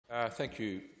Thank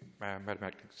you, Madam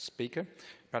Acting Speaker.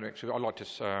 Madam Acting Speaker, I'd like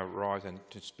to rise and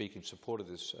to speak in support of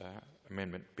this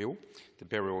amendment bill, the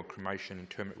Burial and Cremation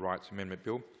Interment Rights Amendment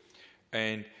Bill.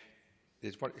 And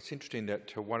it's interesting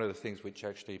that one of the things which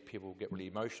actually people get really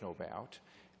emotional about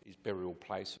is burial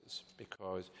places,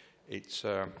 because it's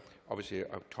obviously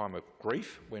a time of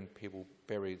grief when people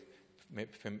bury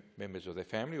members of their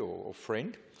family or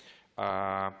friend.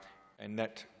 And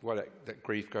that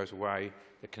grief goes away,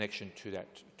 the connection to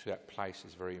that place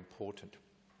is very important.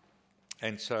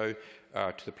 And so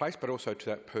to the place, but also to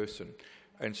that person.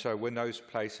 And so when those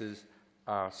places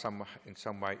are in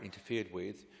some way interfered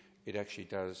with, it actually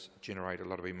does generate a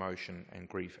lot of emotion and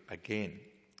grief again.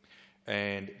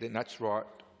 And then that's right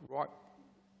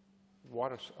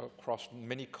across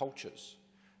many cultures,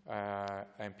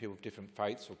 and people of different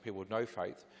faiths or people with no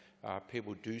faith.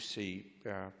 People do see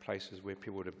places where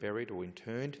people are buried or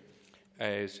interned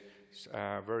as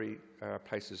very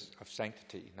places of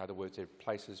sanctity. In other words, they're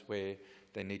places where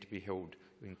they need to be held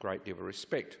in great deal of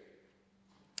respect.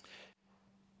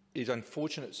 It is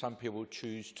unfortunate some people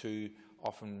choose to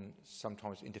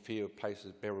sometimes interfere with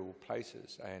places, burial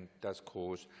places, and does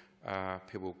cause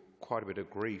people quite a bit of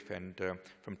grief. And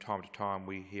from time to time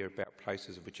we hear about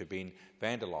places which have been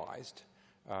vandalised,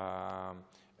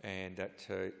 and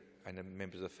the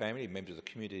members of the family, members of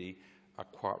the community are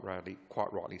quite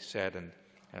rightly saddened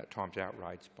and at times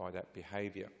outraged by that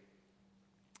behaviour.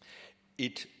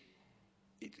 It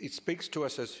speaks to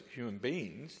us as human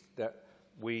beings that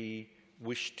we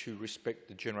wish to respect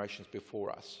the generations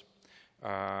before us,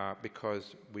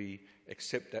 because we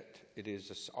accept that it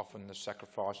is often the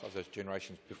sacrifice of those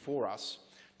generations before us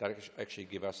that actually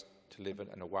give us to live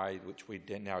in a way which we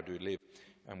now do live,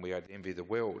 and we are the envy of the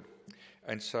world.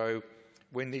 And so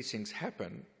when these things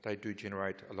happen, they do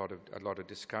generate a lot of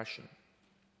discussion.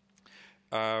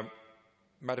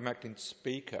 Madam Acting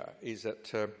Speaker, is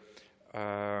that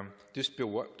this bill,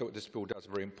 what this bill does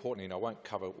very importantly, and I won't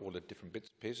cover all the different bits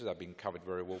and pieces, they've been covered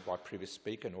very well by previous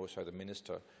Speaker and also the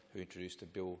Minister who introduced the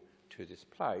bill to this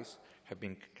place have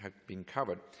been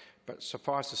covered. But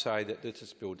suffice to say that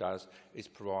this bill does is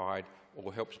provide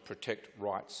or helps protect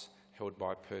rights held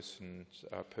by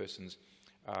persons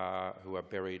who are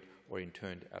buried or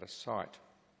interned at a site.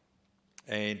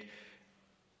 And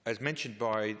as mentioned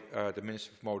by the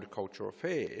Minister for Multicultural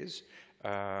Affairs,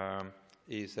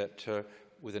 is that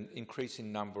with an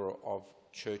increasing number of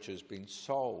churches being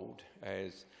sold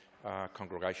as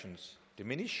congregations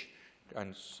diminish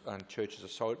and churches are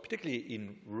sold, particularly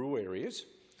in rural areas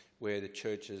where the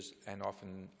churches and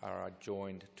often are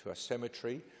joined to a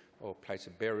cemetery or place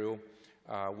of burial,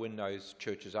 when those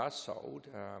churches are sold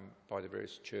by the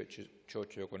various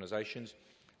church organisations,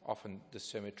 often the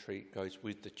cemetery goes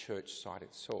with the church site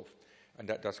itself, and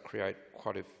that does create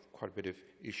quite a bit of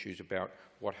issues about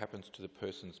what happens to the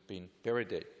persons being buried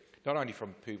there. Not only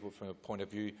from a point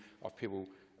of view of people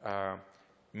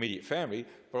immediate family,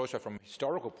 but also from a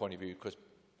historical point of view, because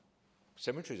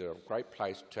cemeteries are a great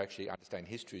place to actually understand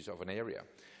histories of an area.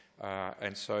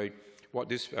 And so what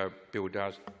this bill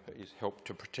does is help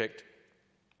to protect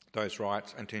those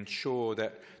rights and to ensure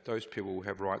that those people who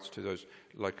have rights to those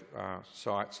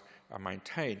sites are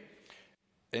maintained.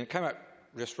 And it came up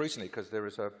just recently because there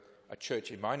is a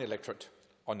church in my own electorate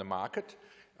on the market.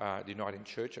 The Uniting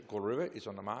Church at Gore River is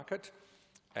on the market,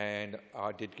 and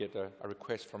I did get a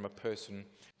request from a person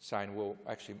saying, well,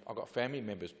 actually, I've got family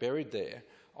members buried there.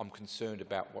 I'm concerned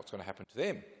about what's going to happen to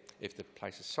them if the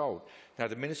place is sold. Now,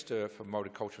 the Minister for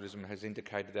Multiculturalism has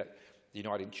indicated that the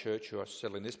Uniting Church, who are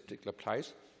selling this particular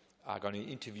place, are going to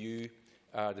interview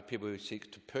the people who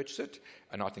seek to purchase it,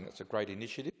 and I think that's a great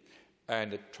initiative,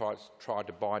 and it tried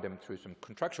to buy them through some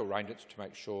contractual arrangements to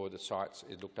make sure the site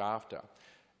is looked after,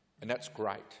 and that's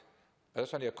great. But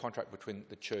that's only a contract between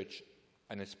the church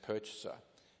and its purchaser.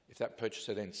 If that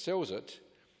purchaser then sells it,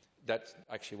 that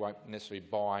actually won't necessarily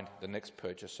bind the next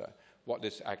purchaser. What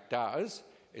this Act does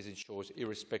is ensures,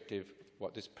 irrespective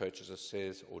what this purchaser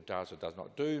says or does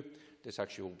not do, this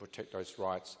actually will protect those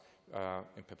rights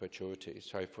in perpetuity,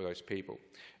 so for those people.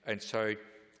 And so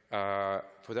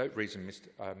for that reason,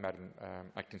 Madam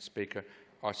Acting Speaker,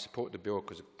 I support the bill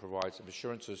because it provides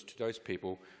assurances to those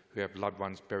people who have loved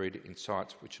ones buried in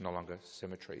sites which are no longer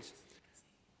cemeteries.